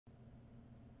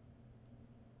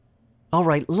All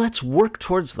right, let's work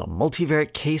towards the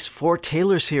multivariate case for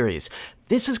Taylor series.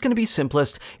 This is going to be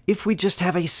simplest if we just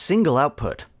have a single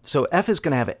output. So f is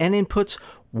going to have n inputs,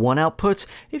 1 output.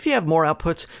 If you have more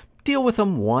outputs, deal with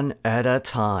them one at a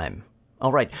time.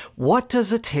 All right, what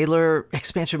does a Taylor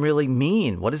expansion really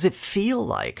mean? What does it feel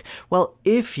like? Well,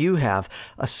 if you have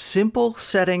a simple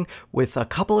setting with a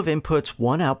couple of inputs,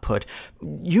 1 output,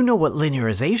 you know what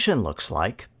linearization looks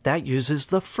like. That uses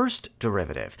the first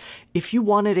derivative. If you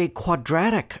wanted a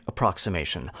quadratic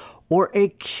approximation or a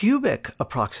cubic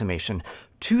approximation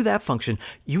to that function,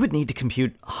 you would need to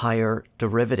compute higher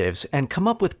derivatives and come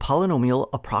up with polynomial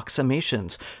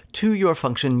approximations to your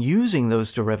function using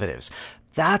those derivatives.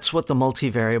 That's what the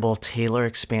multivariable Taylor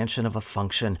expansion of a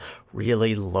function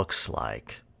really looks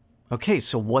like. Okay,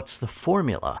 so what's the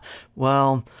formula?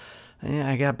 Well,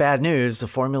 I got bad news. The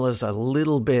formula is a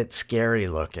little bit scary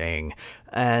looking.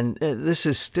 And this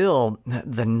is still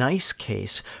the nice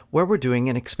case where we're doing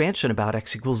an expansion about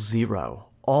x equals 0.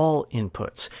 All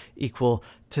inputs equal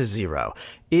to 0.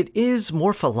 It is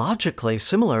morphologically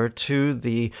similar to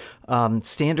the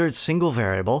standard single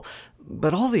variable,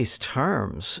 but all these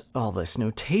terms, all this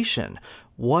notation,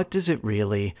 what does it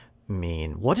really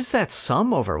mean? What is that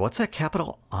sum over? What's that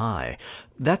capital I?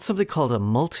 That's something called a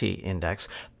multi-index.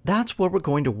 That's what we're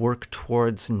going to work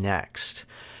towards next.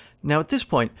 Now at this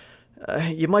point,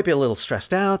 you might be a little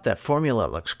stressed out. That formula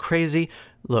looks crazy.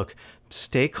 Look,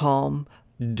 stay calm.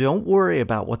 Don't worry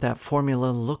about what that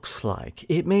formula looks like.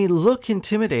 It may look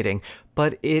intimidating,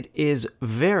 but it is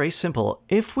very simple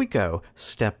if we go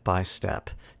step by step.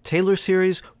 Taylor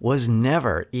series was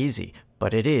never easy,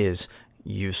 but it is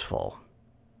useful.